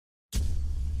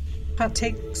Hot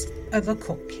Takes of a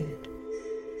Cult Kid.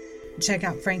 Check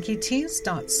out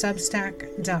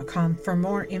frankietees.substack.com for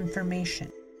more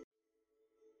information.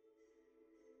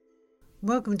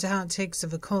 Welcome to Hot Takes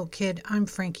of a Cult Kid. I'm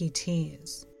Frankie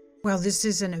Tees. While this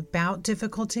isn't about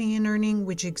difficulty in earning,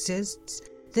 which exists,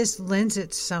 this lends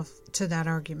itself to that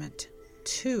argument,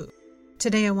 too.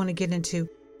 Today I want to get into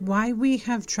why we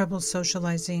have trouble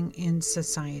socializing in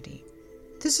society.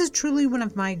 This is truly one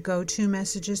of my go-to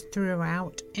messages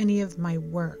throughout any of my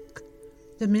work.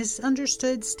 The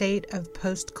misunderstood state of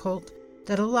post-cult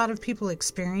that a lot of people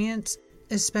experience,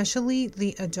 especially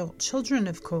the adult children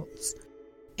of cults,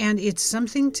 and it's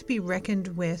something to be reckoned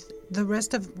with the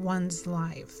rest of one's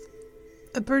life.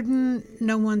 A burden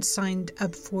no one signed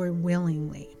up for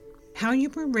willingly. How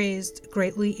you were raised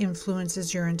greatly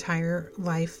influences your entire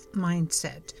life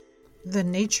mindset. The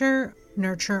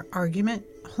nature-nurture argument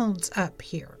holds up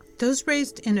here. Those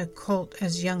raised in a cult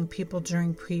as young people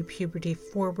during pre-puberty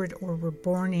forward or were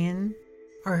born in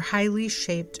are highly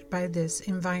shaped by this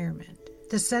environment.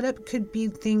 The setup could be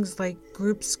things like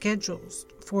group schedules,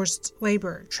 forced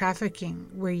labor, trafficking,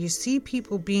 where you see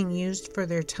people being used for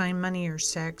their time, money, or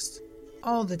sex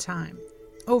all the time,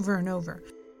 over and over.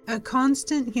 A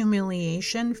constant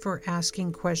humiliation for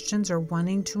asking questions or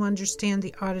wanting to understand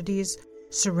the oddities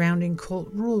surrounding cult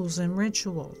rules and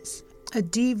rituals. A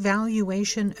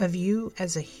devaluation of you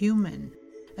as a human.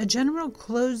 A general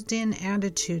closed-in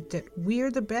attitude that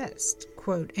we're the best,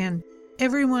 quote, and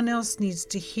everyone else needs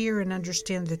to hear and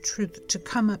understand the truth to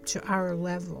come up to our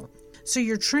level. So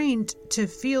you're trained to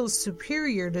feel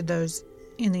superior to those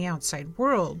in the outside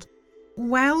world,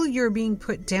 while you're being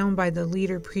put down by the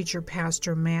leader, preacher,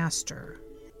 pastor, master.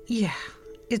 Yeah,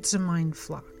 it's a mind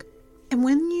flock. And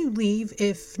when you leave,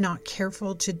 if not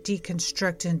careful to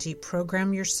deconstruct and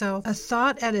deprogram yourself, a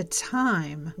thought at a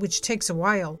time, which takes a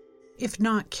while, if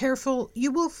not careful,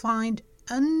 you will find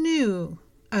a new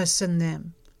us and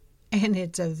them. And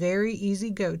it's a very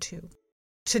easy go-to.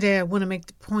 Today, I want to make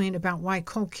the point about why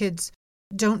cult kids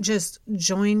don't just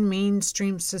join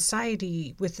mainstream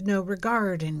society with no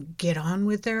regard and get on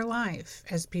with their life,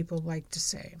 as people like to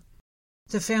say.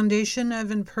 The foundation of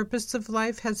and purpose of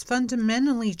life has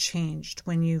fundamentally changed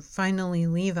when you finally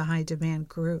leave a high-demand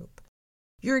group.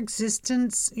 Your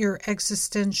existence, your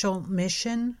existential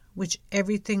mission, which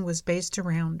everything was based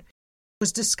around,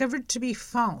 was discovered to be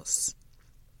false.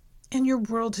 And your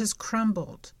world has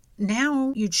crumbled.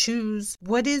 Now you choose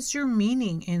what is your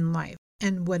meaning in life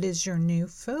and what is your new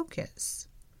focus.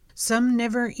 Some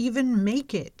never even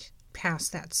make it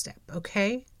past that step,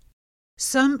 okay?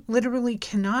 Some literally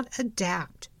cannot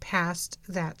adapt past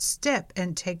that step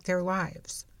and take their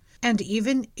lives. And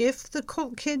even if the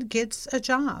cult kid gets a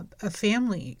job, a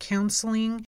family,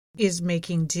 counseling, is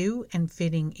making do and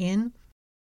fitting in,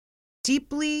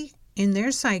 deeply in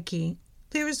their psyche,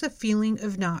 there is a feeling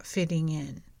of not fitting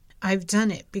in. I've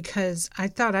done it because I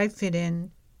thought I fit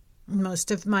in most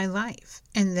of my life.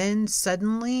 And then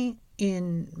suddenly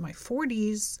in my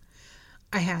 40s,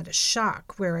 I had a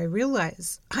shock where I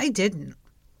realized I didn't.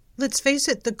 Let's face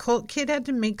it, the cult kid had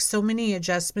to make so many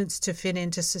adjustments to fit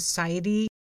into society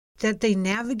that they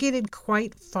navigated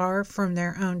quite far from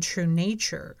their own true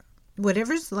nature.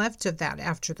 Whatever's left of that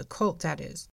after the cult, that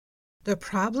is. The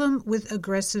problem with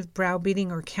aggressive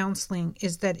browbeating or counseling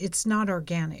is that it's not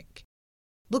organic.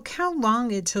 Look how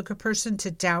long it took a person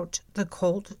to doubt the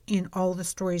cult in all the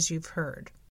stories you've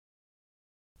heard.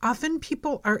 Often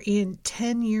people are in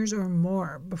 10 years or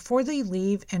more before they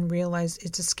leave and realize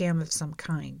it's a scam of some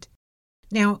kind.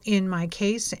 Now, in my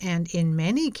case and in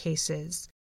many cases,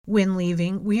 when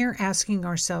leaving, we are asking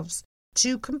ourselves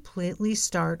to completely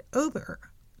start over,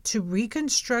 to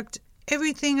reconstruct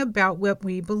everything about what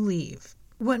we believe,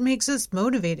 what makes us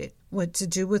motivated, what to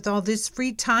do with all this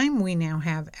free time we now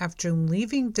have after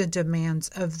leaving the demands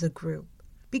of the group.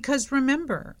 Because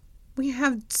remember, we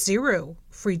have zero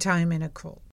free time in a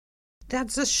cult.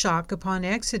 That's a shock upon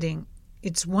exiting.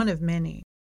 It's one of many.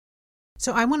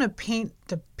 So I want to paint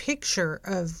the picture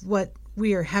of what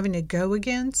we are having to go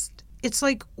against. It's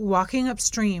like walking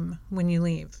upstream when you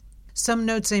leave. Some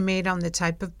notes I made on the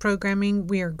type of programming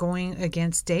we are going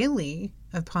against daily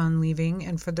upon leaving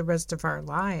and for the rest of our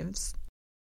lives.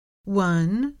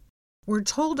 1, we're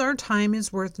told our time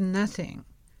is worth nothing.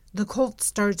 The cult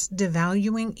starts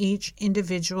devaluing each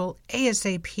individual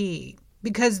ASAP,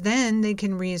 because then they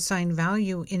can reassign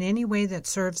value in any way that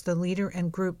serves the leader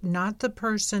and group, not the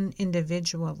person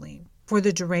individually. For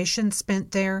the duration spent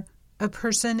there, a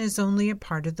person is only a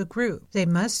part of the group. They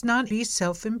must not be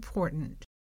self-important.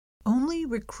 Only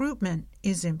recruitment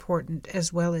is important,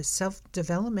 as well as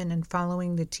self-development and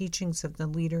following the teachings of the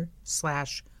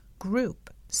leader/group.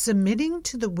 Submitting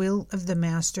to the will of the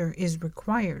master is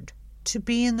required to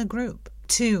be in the group.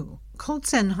 2.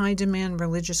 Cults and high-demand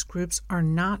religious groups are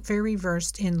not very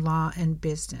versed in law and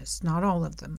business, not all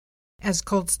of them, as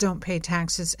cults don't pay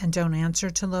taxes and don't answer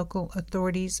to local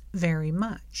authorities very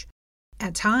much.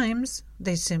 At times,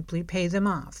 they simply pay them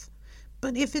off.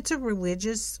 But if it's a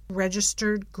religious,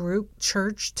 registered group,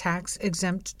 church,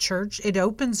 tax-exempt church, it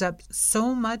opens up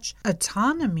so much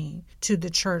autonomy to the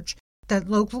church that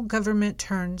local government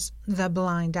turns the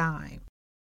blind eye.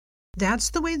 That's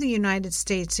the way the United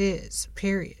States is,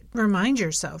 period. Remind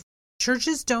yourself,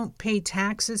 churches don't pay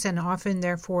taxes and often,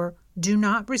 therefore, do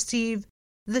not receive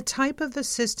the type of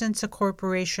assistance a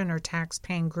corporation or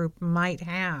tax-paying group might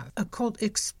have. A cult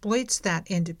exploits that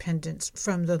independence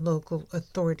from the local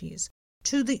authorities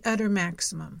to the utter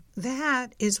maximum.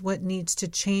 That is what needs to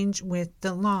change with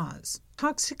the laws.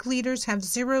 Toxic leaders have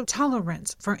zero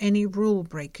tolerance for any rule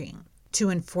breaking. To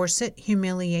enforce it,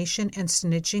 humiliation and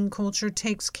snitching culture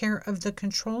takes care of the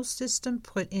control system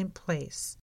put in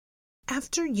place.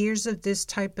 After years of this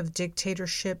type of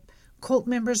dictatorship, cult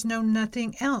members know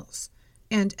nothing else,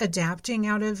 and adapting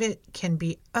out of it can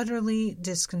be utterly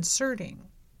disconcerting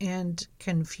and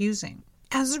confusing.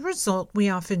 As a result, we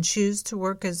often choose to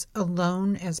work as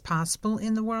alone as possible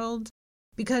in the world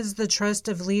because the trust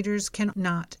of leaders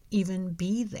cannot even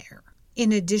be there.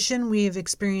 In addition, we have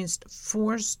experienced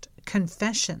forced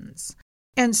confessions.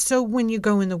 And so when you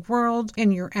go in the world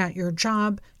and you're at your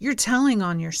job, you're telling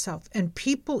on yourself, and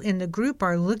people in the group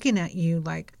are looking at you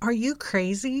like, are you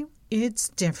crazy? It's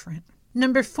different.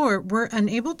 4, we're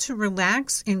unable to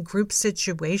relax in group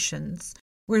situations.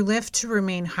 We're left to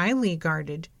remain highly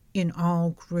guarded in all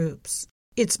groups.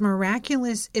 It's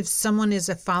miraculous if someone is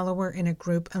a follower in a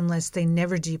group unless they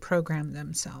never deprogram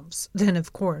themselves. Then,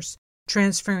 of course,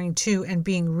 transferring to and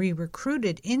being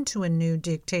re-recruited into a new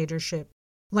dictatorship,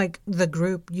 like the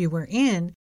group you were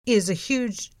in, is a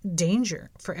huge danger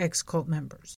for ex-cult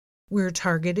members. We're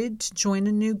targeted to join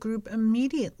a new group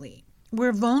immediately.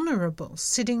 We're vulnerable,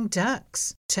 sitting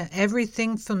ducks to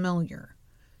everything familiar.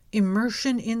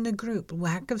 Immersion in the group,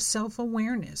 lack of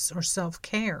self-awareness or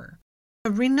self-care.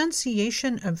 A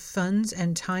renunciation of funds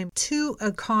and time to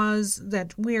a cause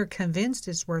that we are convinced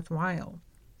is worthwhile.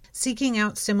 Seeking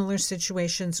out similar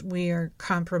situations we are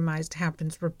compromised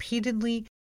happens repeatedly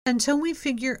until we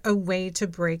figure a way to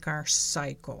break our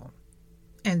cycle.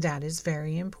 And that is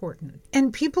very important.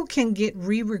 And people can get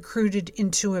re-recruited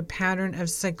into a pattern of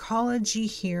psychology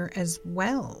here as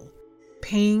well,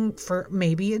 paying for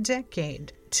maybe a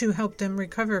decade to help them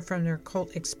recover from their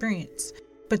cult experience.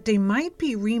 But they might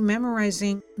be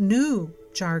rememorizing new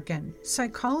jargon,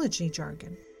 psychology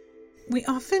jargon. We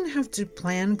often have to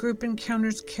plan group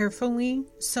encounters carefully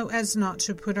so as not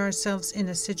to put ourselves in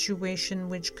a situation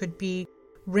which could be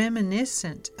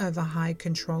reminiscent of a high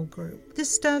control group. This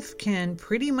stuff can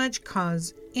pretty much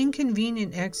cause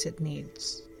inconvenient exit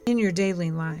needs in your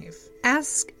daily life.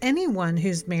 Ask anyone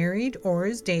who's married or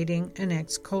is dating an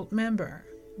ex-cult member.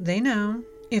 They know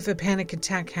if a panic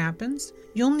attack happens,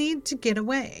 you'll need to get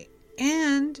away.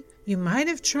 And you might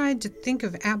have tried to think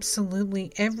of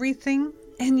absolutely everything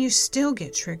and you still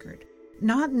get triggered.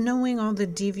 Not knowing all the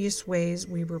devious ways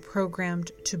we were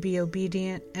programmed to be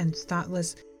obedient and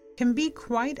thoughtless can be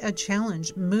quite a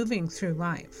challenge moving through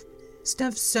life.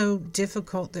 Stuff so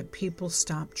difficult that people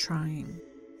stop trying.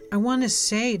 I want to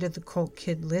say to the cult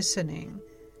kid listening,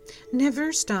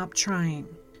 never stop trying.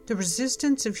 The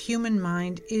resistance of human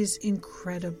mind is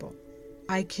incredible.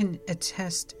 I can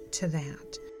attest to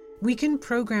that. We can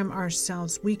program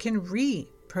ourselves. We can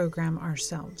reprogram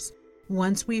ourselves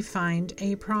once we find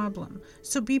a problem.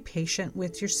 So be patient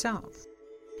with yourself.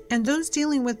 And those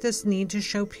dealing with this need to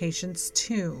show patience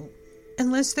too.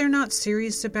 Unless they're not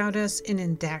serious about us, and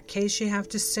in that case you have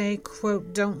to say,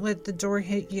 quote, don't let the door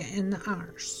hit you in the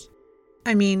arse.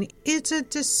 I mean, it's a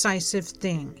decisive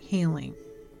thing, healing.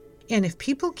 And if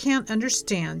people can't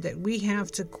understand that we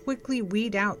have to quickly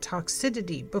weed out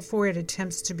toxicity before it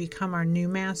attempts to become our new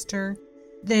master,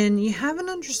 then you haven't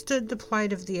understood the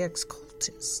plight of the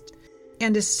ex-cultist,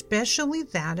 and especially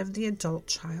that of the adult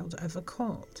child of a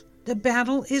cult. The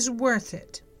battle is worth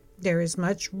it. There is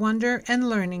much wonder and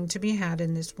learning to be had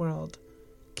in this world.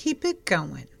 Keep it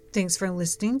going. Thanks for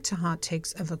listening to Hot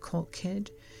Takes of a Cult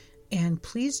Kid. And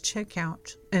please check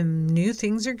out new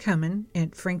things are coming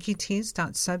at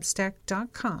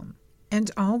frankietees.substack.com.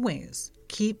 And always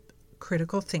keep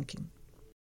critical thinking.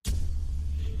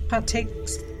 Hot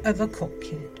Takes of a Cult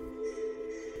Kid.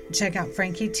 Check out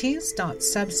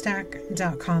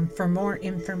frankietees.substack.com for more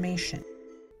information.